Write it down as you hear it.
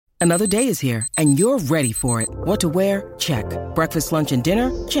Another day is here, and you're ready for it. What to wear? Check. Breakfast, lunch, and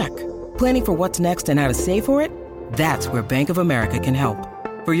dinner? Check. Planning for what's next and how to save for it? That's where Bank of America can help.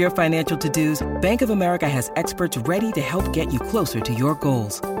 For your financial to-dos, Bank of America has experts ready to help get you closer to your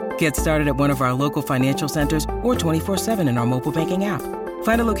goals. Get started at one of our local financial centers or 24/7 in our mobile banking app.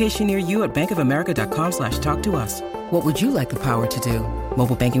 Find a location near you at bankofamerica.com/talktous. What would you like the power to do?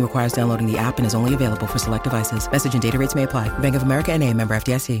 Mobile banking requires downloading the app and is only available for select devices. Message and data rates may apply. Bank of America N.A., member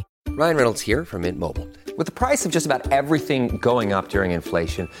FDIC. Ryan Reynolds here from Mint Mobile. With the price of just about everything going up during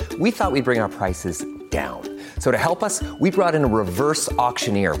inflation, we thought we'd bring our prices down. So to help us, we brought in a reverse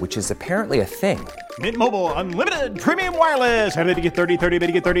auctioneer, which is apparently a thing. Mint Mobile Unlimited Premium Wireless. How to get 30, 30, how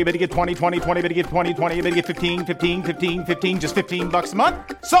to get 30, how to get 20, 20, 20, how to get 20, 20, how to get 15, 15, 15, 15, just $15 a month?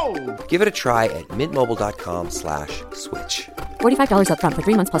 Sold! Give it a try at mintmobile.com/switch. $45 up front for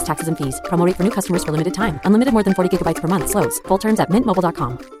 3 months plus taxes and fees. Promo rate for new customers for limited time. Unlimited more than 40 gigabytes per month. Slows full terms at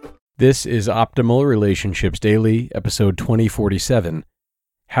mintmobile.com. This is Optimal Relationships Daily, episode 2047,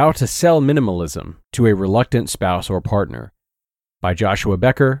 How to Sell Minimalism to a Reluctant Spouse or Partner, by Joshua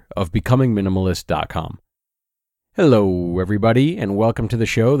Becker of BecomingMinimalist.com. Hello, everybody, and welcome to the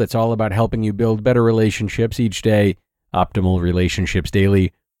show that's all about helping you build better relationships each day, Optimal Relationships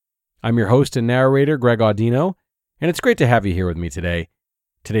Daily. I'm your host and narrator, Greg Audino, and it's great to have you here with me today.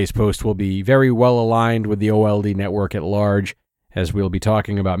 Today's post will be very well aligned with the OLD network at large, as we'll be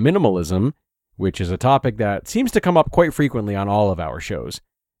talking about minimalism, which is a topic that seems to come up quite frequently on all of our shows,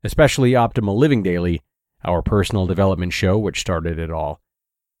 especially Optimal Living Daily, our personal development show, which started it all.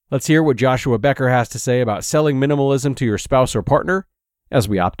 Let's hear what Joshua Becker has to say about selling minimalism to your spouse or partner as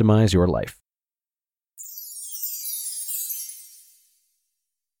we optimize your life.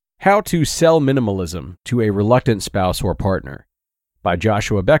 How to Sell Minimalism to a Reluctant Spouse or Partner, by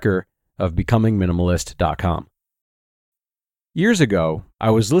Joshua Becker of BecomingMinimalist.com. Years ago, I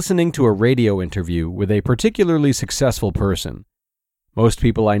was listening to a radio interview with a particularly successful person. Most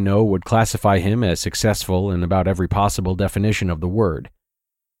people I know would classify him as successful in about every possible definition of the word.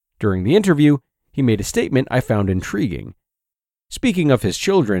 During the interview, he made a statement I found intriguing. Speaking of his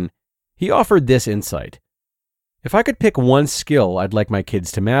children, he offered this insight. If I could pick one skill I'd like my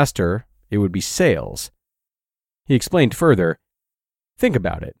kids to master, it would be sales. He explained further, think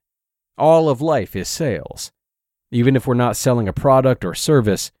about it. All of life is sales. Even if we're not selling a product or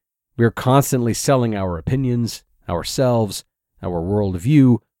service, we're constantly selling our opinions, ourselves, our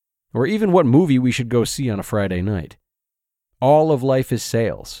worldview, or even what movie we should go see on a Friday night. All of life is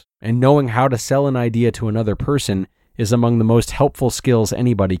sales, and knowing how to sell an idea to another person is among the most helpful skills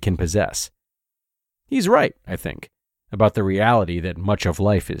anybody can possess. He's right, I think, about the reality that much of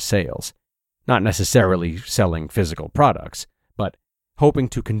life is sales. Not necessarily selling physical products, but hoping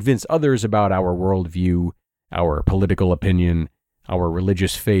to convince others about our worldview, our political opinion, our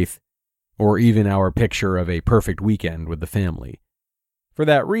religious faith, or even our picture of a perfect weekend with the family. For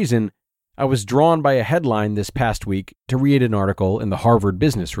that reason, I was drawn by a headline this past week to read an article in the Harvard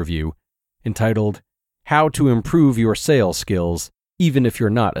Business Review entitled, How to Improve Your Sales Skills Even If You're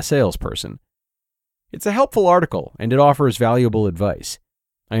Not a Salesperson. It's a helpful article, and it offers valuable advice.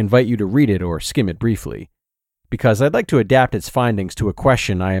 I invite you to read it or skim it briefly, because I'd like to adapt its findings to a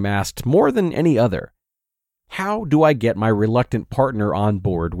question I am asked more than any other. How do I get my reluctant partner on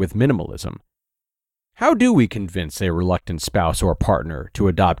board with minimalism? How do we convince a reluctant spouse or partner to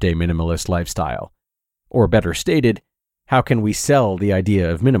adopt a minimalist lifestyle? Or better stated, how can we sell the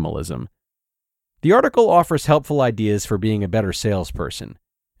idea of minimalism? The article offers helpful ideas for being a better salesperson,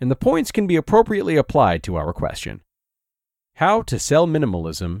 and the points can be appropriately applied to our question. How to sell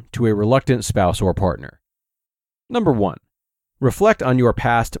minimalism to a reluctant spouse or partner. Number 1. Reflect on your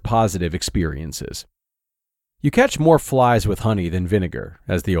past positive experiences. You catch more flies with honey than vinegar,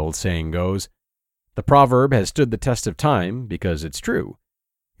 as the old saying goes. The proverb has stood the test of time because it's true.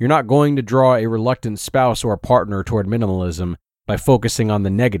 You're not going to draw a reluctant spouse or partner toward minimalism by focusing on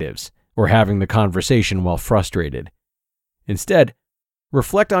the negatives or having the conversation while frustrated. Instead,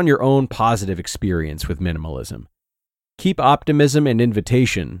 reflect on your own positive experience with minimalism. Keep optimism and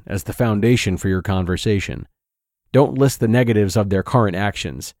invitation as the foundation for your conversation. Don't list the negatives of their current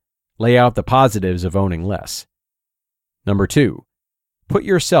actions. Lay out the positives of owning less. Number 2, put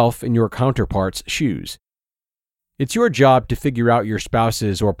yourself in your counterpart's shoes. It's your job to figure out your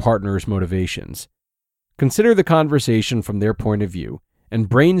spouse's or partner's motivations. Consider the conversation from their point of view and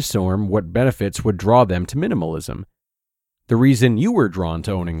brainstorm what benefits would draw them to minimalism. The reason you were drawn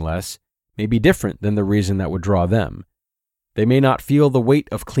to owning less may be different than the reason that would draw them. They may not feel the weight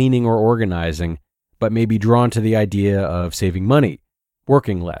of cleaning or organizing, but may be drawn to the idea of saving money,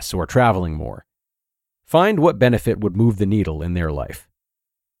 working less, or traveling more. Find what benefit would move the needle in their life.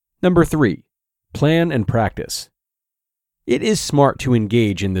 Number 3, plan and practice. It is smart to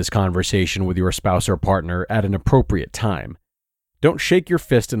engage in this conversation with your spouse or partner at an appropriate time. Don't shake your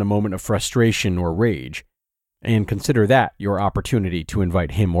fist in a moment of frustration or rage, and consider that your opportunity to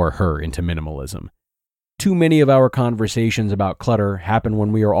invite him or her into minimalism. Too many of our conversations about clutter happen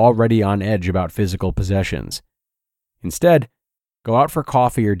when we are already on edge about physical possessions. Instead, go out for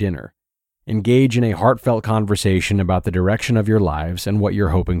coffee or dinner. Engage in a heartfelt conversation about the direction of your lives and what you're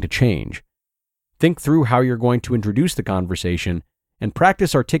hoping to change. Think through how you're going to introduce the conversation and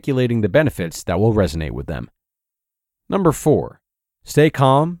practice articulating the benefits that will resonate with them. Number 4, stay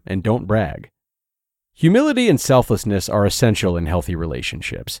calm and don't brag. Humility and selflessness are essential in healthy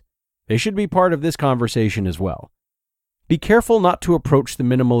relationships. They should be part of this conversation as well. Be careful not to approach the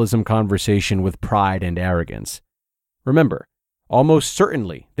minimalism conversation with pride and arrogance. Remember, almost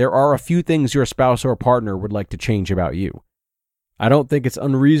certainly there are a few things your spouse or partner would like to change about you. I don't think it's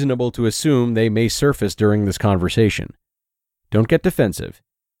unreasonable to assume they may surface during this conversation. Don't get defensive.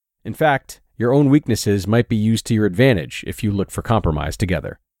 In fact, your own weaknesses might be used to your advantage if you look for compromise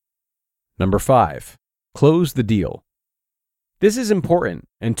together. Number 5, close the deal. This is important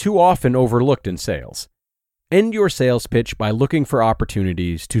and too often overlooked in sales. End your sales pitch by looking for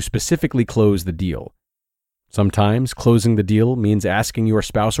opportunities to specifically close the deal. Sometimes closing the deal means asking your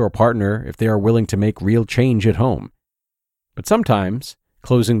spouse or partner if they are willing to make real change at home. But sometimes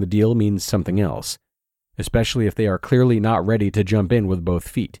closing the deal means something else, especially if they are clearly not ready to jump in with both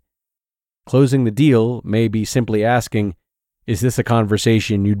feet. Closing the deal may be simply asking, is this a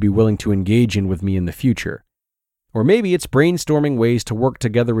conversation you'd be willing to engage in with me in the future? Or maybe it's brainstorming ways to work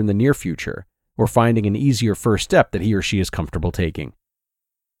together in the near future, or finding an easier first step that he or she is comfortable taking.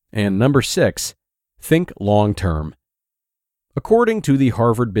 And number 6, think long term. According to the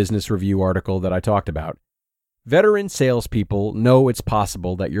Harvard Business Review article that I talked about, veteran salespeople know it's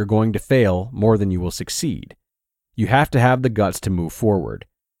possible that you're going to fail more than you will succeed. You have to have the guts to move forward.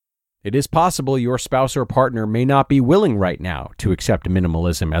 It is possible your spouse or partner may not be willing right now to accept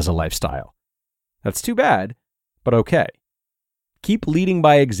minimalism as a lifestyle. That's too bad, but okay. Keep leading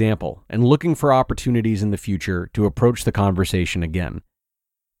by example and looking for opportunities in the future to approach the conversation again.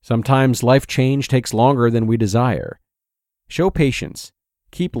 Sometimes life change takes longer than we desire. Show patience,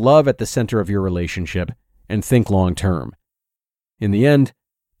 keep love at the center of your relationship, and think long term. In the end,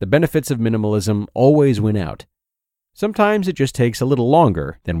 the benefits of minimalism always win out. Sometimes it just takes a little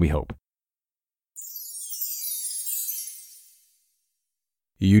longer than we hope.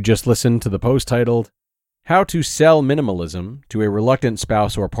 You just listened to the post titled, How to Sell Minimalism to a Reluctant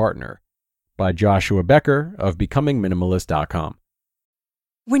Spouse or Partner by Joshua Becker of BecomingMinimalist.com.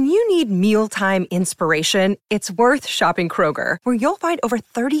 When you need mealtime inspiration, it's worth shopping Kroger, where you'll find over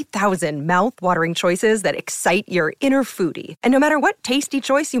 30,000 mouth-watering choices that excite your inner foodie. And no matter what tasty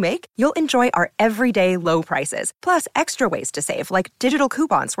choice you make, you'll enjoy our everyday low prices, plus extra ways to save, like digital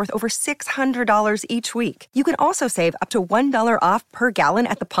coupons worth over $600 each week. You can also save up to $1 off per gallon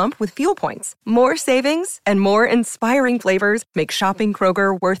at the pump with fuel points. More savings and more inspiring flavors make shopping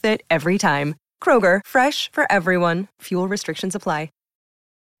Kroger worth it every time. Kroger, fresh for everyone. Fuel restrictions apply.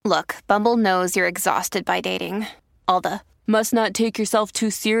 Look, Bumble knows you're exhausted by dating. All the, must not take yourself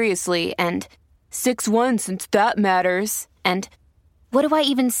too seriously, and 6'1" since that matters, and what do I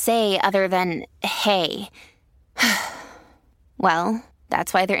even say other than, hey? Well,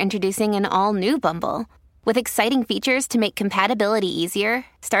 that's why they're introducing an all-new Bumble, with exciting features to make compatibility easier,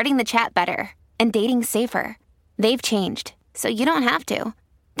 starting the chat better, and dating safer. They've changed, so you don't have to.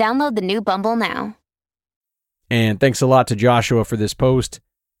 Download the new Bumble now. And thanks a lot to Joshua for this post.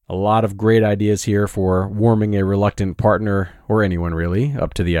 A lot of great ideas here for warming a reluctant partner, or anyone really,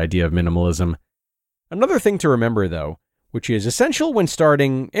 up to the idea of minimalism. Another thing to remember, though, which is essential when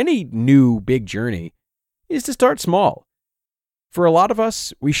starting any new big journey, is to start small. For a lot of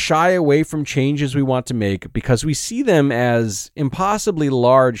us, we shy away from changes we want to make because we see them as impossibly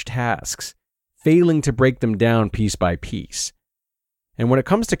large tasks, failing to break them down piece by piece. And when it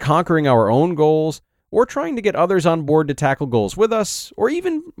comes to conquering our own goals, or trying to get others on board to tackle goals with us, or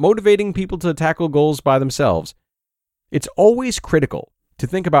even motivating people to tackle goals by themselves, it's always critical to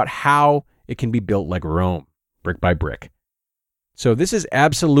think about how it can be built like Rome, brick by brick. So this is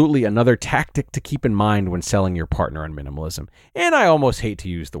absolutely another tactic to keep in mind when selling your partner on minimalism. And I almost hate to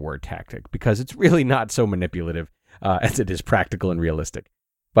use the word tactic because it's really not so manipulative as it is practical and realistic.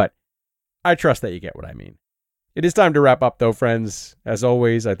 But I trust that you get what I mean. It is time to wrap up, though, friends. As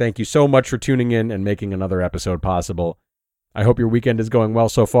always, I thank you so much for tuning in and making another episode possible. I hope your weekend is going well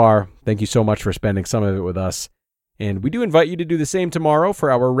so far. Thank you so much for spending some of it with us. And we do invite you to do the same tomorrow for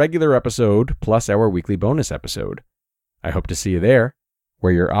our regular episode, plus our weekly bonus episode. I hope to see you there.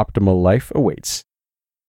 where your optimal life awaits.